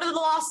 I go to the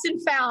lost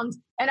and found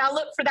and I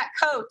look for that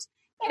coat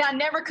and I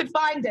never could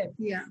find it.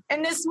 Yeah.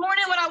 And this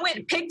morning when I went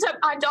and picked up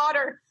my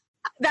daughter,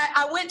 that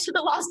I went to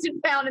the lost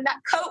and found and that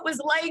coat was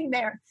laying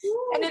there.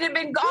 Ooh. And it had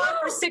been gone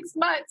for 6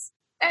 months.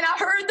 And I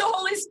heard the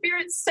Holy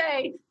Spirit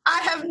say,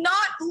 I have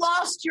not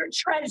lost your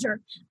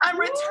treasure. I'm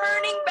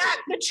returning back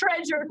the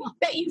treasure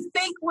that you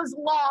think was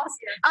lost.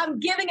 I'm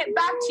giving it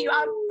back to you.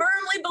 I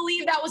firmly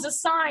believe that was a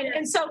sign.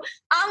 And so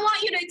I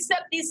want you to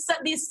accept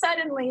these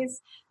suddenlies.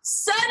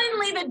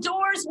 Suddenly the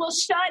doors will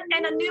shut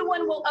and a new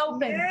one will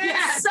open.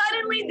 Yes.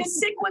 Suddenly the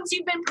sick ones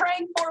you've been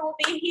praying for will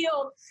be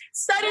healed.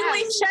 Suddenly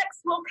checks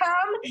will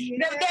come,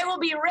 they will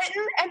be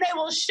written, and they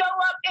will show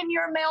up in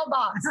your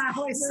mailbox.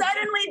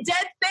 Suddenly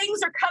dead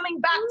things are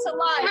coming back to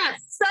life.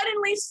 Yes.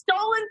 Suddenly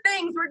stolen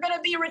things are going to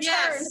be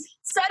returned. Yes.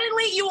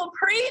 Suddenly you will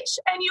preach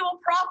and you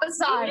will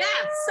prophesy.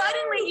 Yes.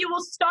 Suddenly you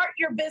will start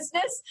your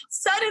business.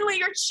 Suddenly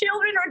your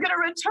children are going to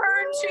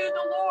return to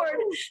the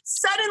Lord.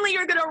 Suddenly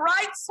you're going to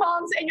write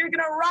songs and you're going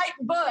to write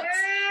books.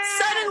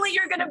 Yes. Suddenly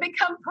you're going to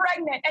become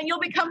pregnant, and you'll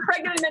become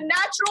pregnant in the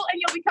natural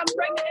and you'll become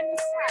pregnant in the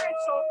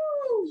spiritual.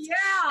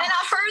 Yeah. And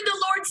I heard the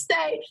Lord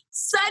say,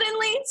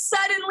 suddenly,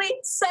 suddenly,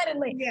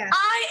 suddenly. Yes.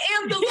 I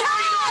am the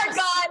Lord your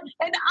God,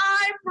 and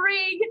I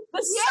bring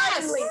the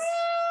suddenly.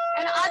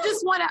 And I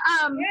just want to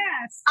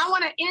I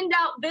want to end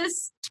out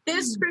this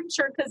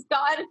scripture because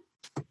God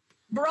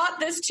brought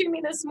this to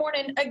me this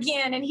morning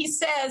again. And he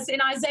says in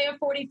Isaiah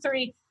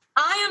 43,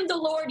 I am the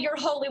Lord, your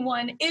Holy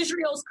One,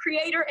 Israel's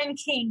creator and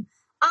king.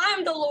 I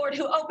am the Lord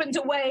who opened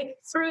a way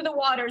through the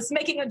waters,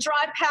 making a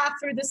dry path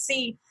through the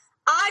sea.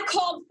 I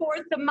called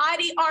forth the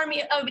mighty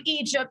army of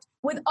Egypt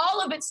with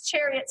all of its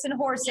chariots and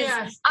horses.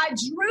 Yes. I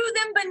drew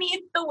them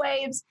beneath the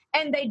waves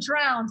and they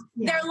drowned.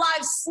 Yes. Their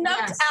lives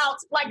snuffed out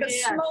like a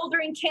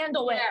smoldering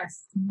candle wick.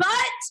 Yes. But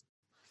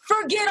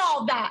forget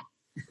all that.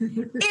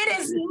 It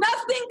is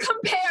nothing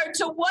compared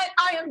to what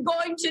I am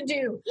going to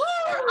do.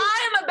 For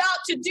I am about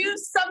to do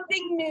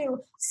something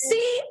new.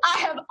 See, I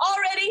have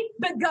already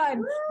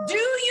begun. Do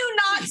you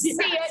not see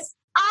it?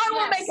 I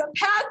will make a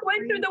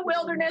pathway through the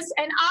wilderness,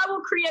 and I will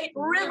create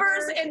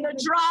rivers in the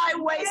dry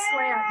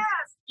wasteland.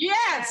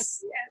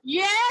 Yes,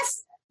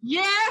 yes,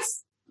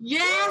 yes,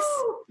 yes,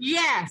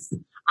 yes.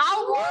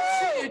 I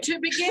want you to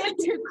begin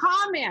to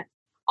comment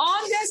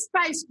on this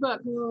Facebook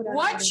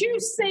what you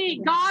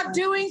see God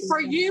doing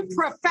for you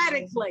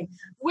prophetically.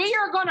 We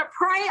are going to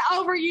pray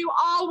over you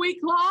all week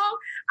long.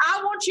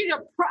 I want you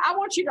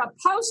to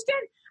post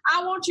it.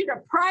 I want you to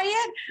pray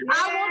it. Yes.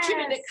 I want you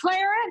to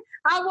declare it.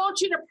 I want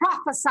you to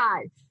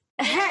prophesy.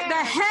 Yes. The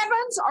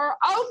heavens are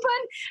open,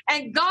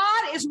 and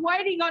God is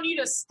waiting on you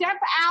to step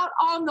out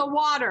on the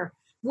water.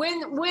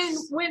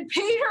 When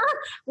Peter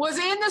was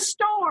in the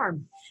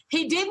storm,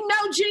 he didn't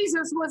know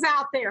Jesus was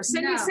out there.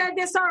 Cindy said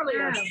this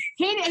earlier. No.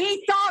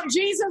 He thought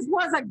Jesus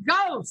was a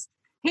ghost.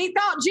 He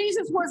thought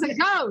Jesus was a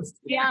ghost.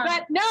 Yeah.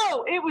 But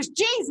no, it was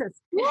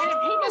Jesus. Woo! And if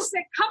he just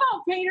said, come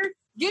on, Peter,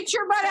 get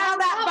your butt out of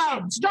that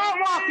boat. Start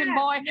walking,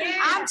 boy. Yeah.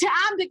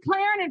 I'm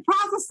declaring and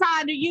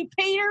prophesying to you,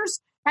 Peters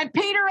and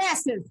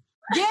Peteresses.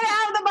 Get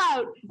out of the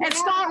boat and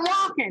start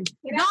walking.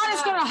 God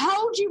is going to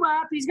hold you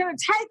up. He's going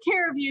to take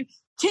care of you.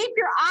 Keep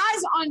your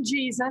eyes on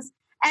Jesus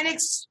and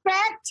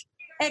expect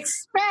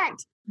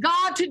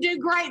God to do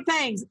great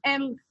things.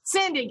 And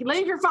Cindy,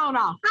 leave your phone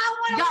off. I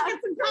want to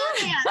get some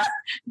comments.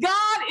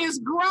 God is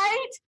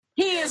great.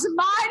 He is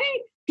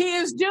mighty. He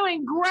is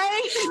doing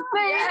great things.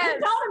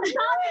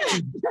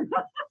 Yes.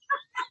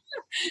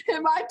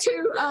 And my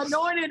two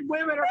anointed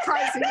women are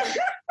crazy.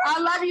 I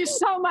love you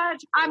so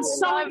much. I'm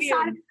so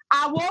excited.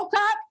 I woke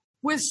up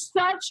with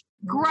such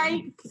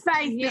great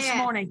faith this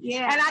morning.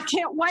 Yes. And I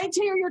can't wait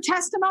to hear your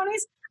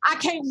testimonies. I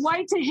can't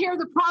wait to hear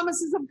the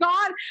promises of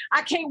God.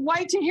 I can't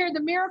wait to hear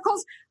the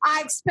miracles.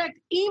 I expect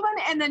even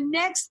in the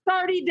next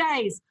 30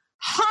 days,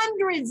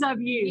 hundreds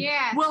of you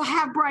will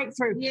have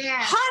breakthrough.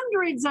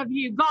 Hundreds of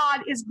you,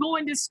 God is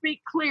going to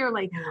speak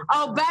clearly.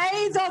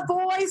 Obey the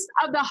voice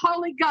of the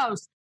Holy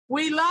Ghost.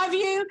 We love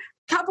you.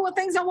 Couple of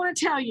things I want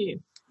to tell you.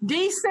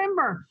 June.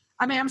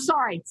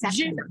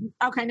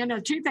 Okay,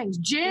 two things.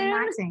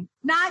 June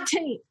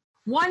 19th,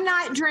 one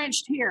night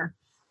drenched here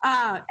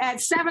at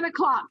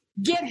 7:00.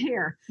 Get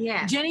here.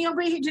 Yeah. Jenny will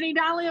be here. Jenny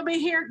Donnelly will be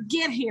here.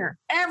 Get here.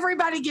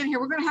 Everybody get here.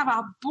 We're going to have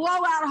a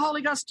blowout of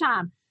Holy Ghost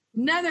time.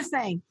 Another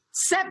thing,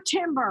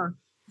 September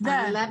the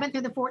 11th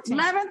through the 14th.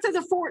 11th to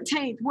the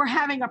 14th, we're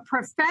having a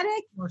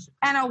prophetic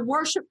and a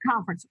worship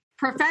conference.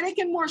 Prophetic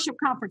and worship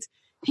conference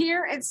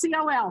here at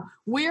COL.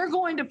 We're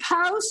going to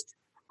post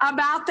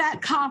about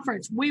that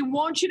conference. We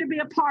want you to be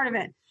a part of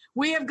it.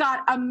 We have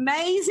got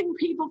amazing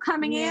people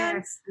coming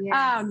in.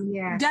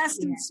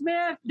 Dustin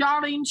Smith,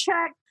 Darlene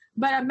Check,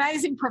 but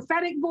amazing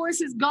prophetic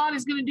voices. God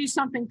is going to do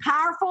something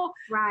powerful.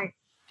 Right.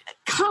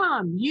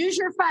 Come, use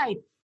your faith.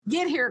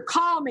 Get here.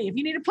 Call me. If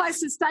you need a place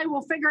to stay,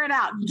 we'll figure it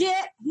out.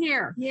 Get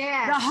here.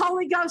 Yeah. The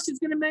Holy Ghost is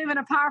going to move in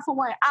a powerful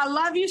way. I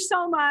love you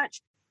so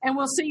much, and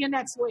we'll see you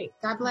next week.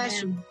 God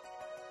bless you.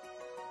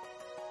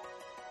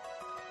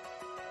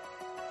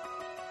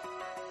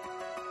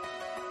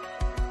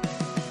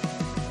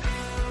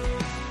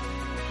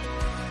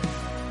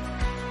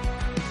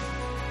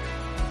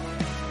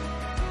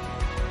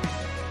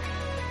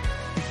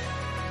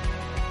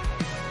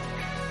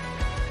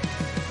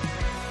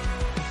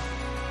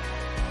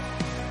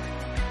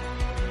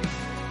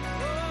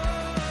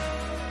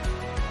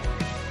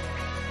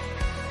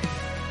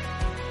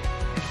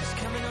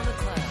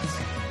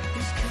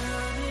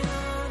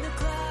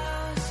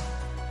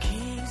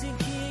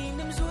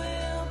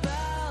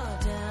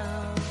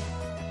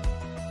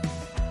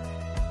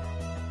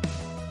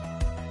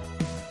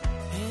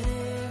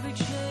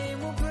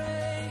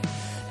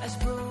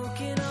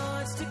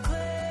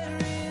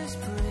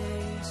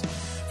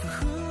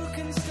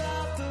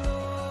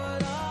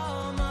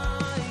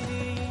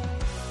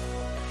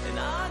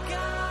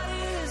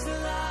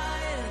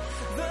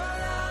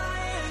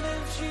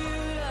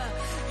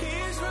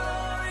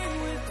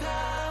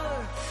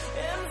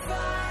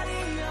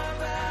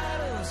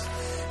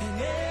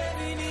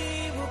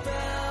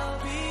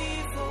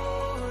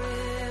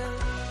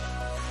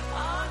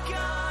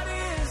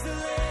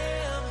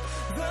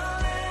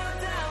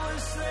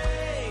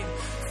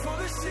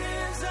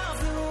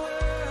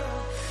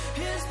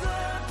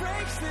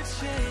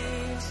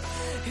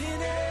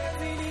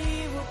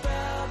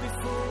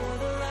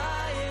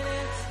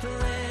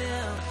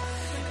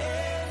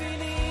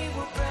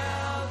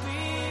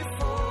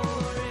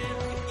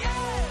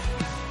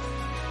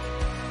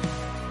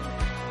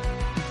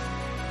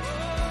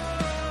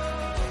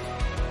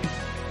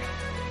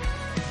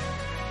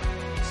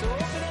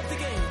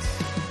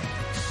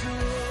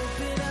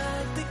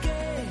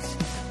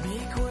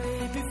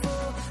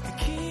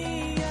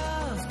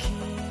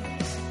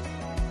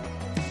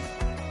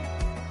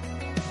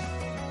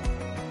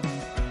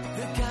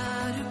 The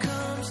God who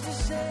comes to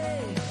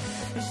save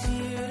is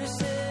here to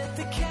save.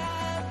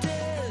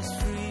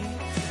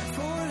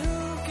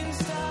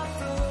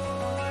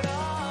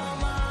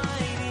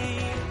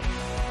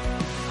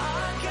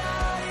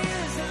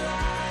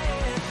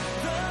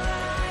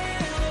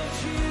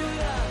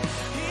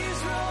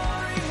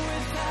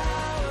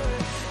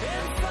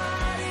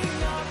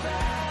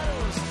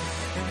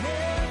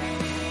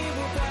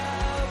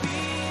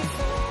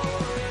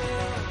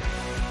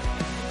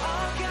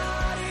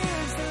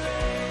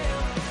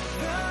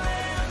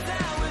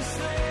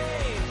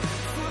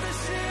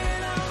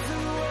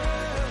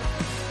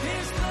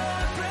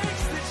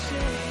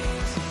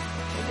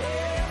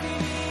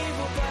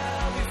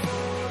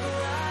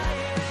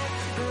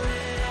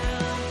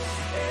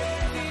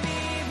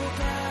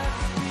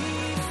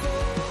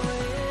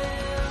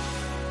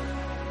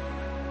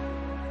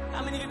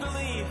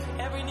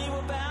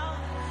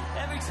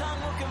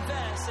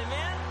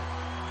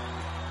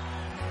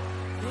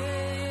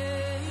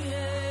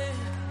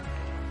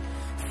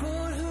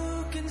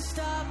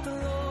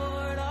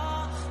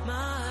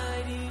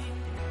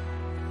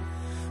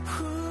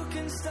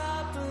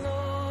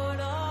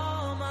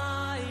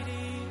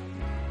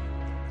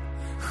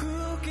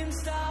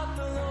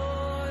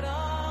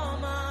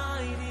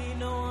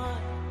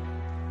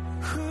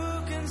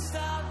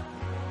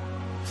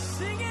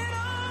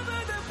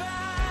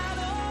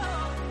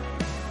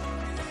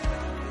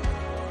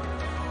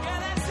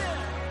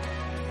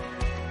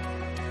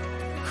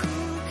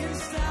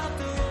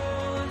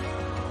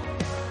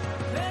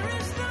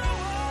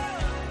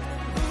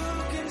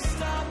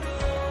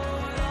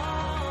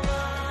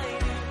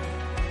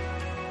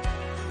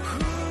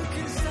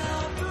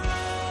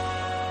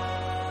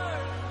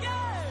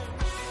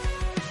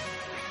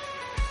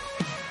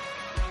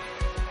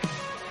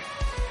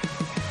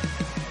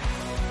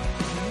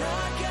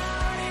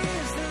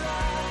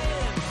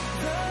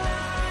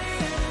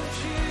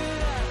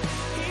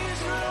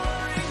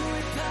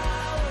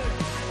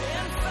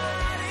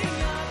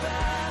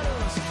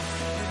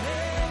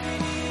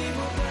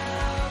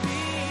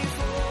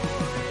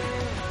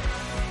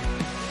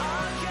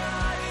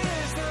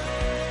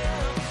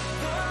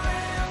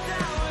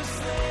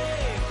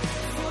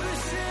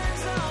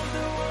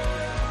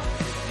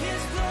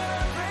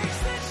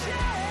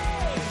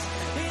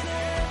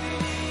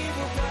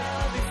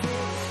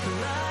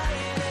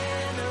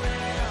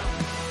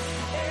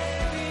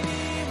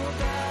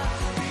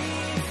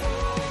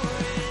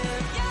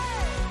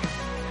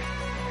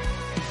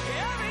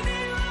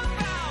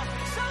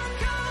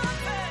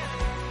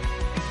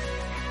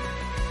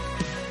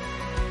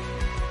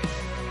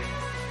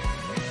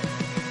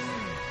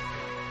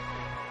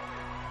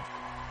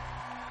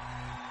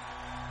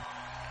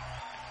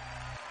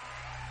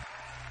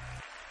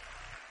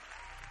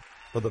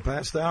 For the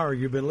past hour,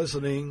 you've been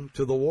listening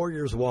to the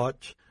Warriors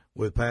Watch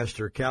with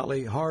Pastor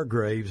Callie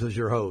Hargraves as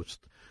your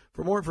host.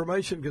 For more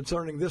information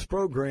concerning this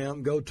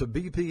program, go to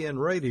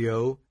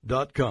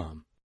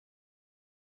bpnradio.com.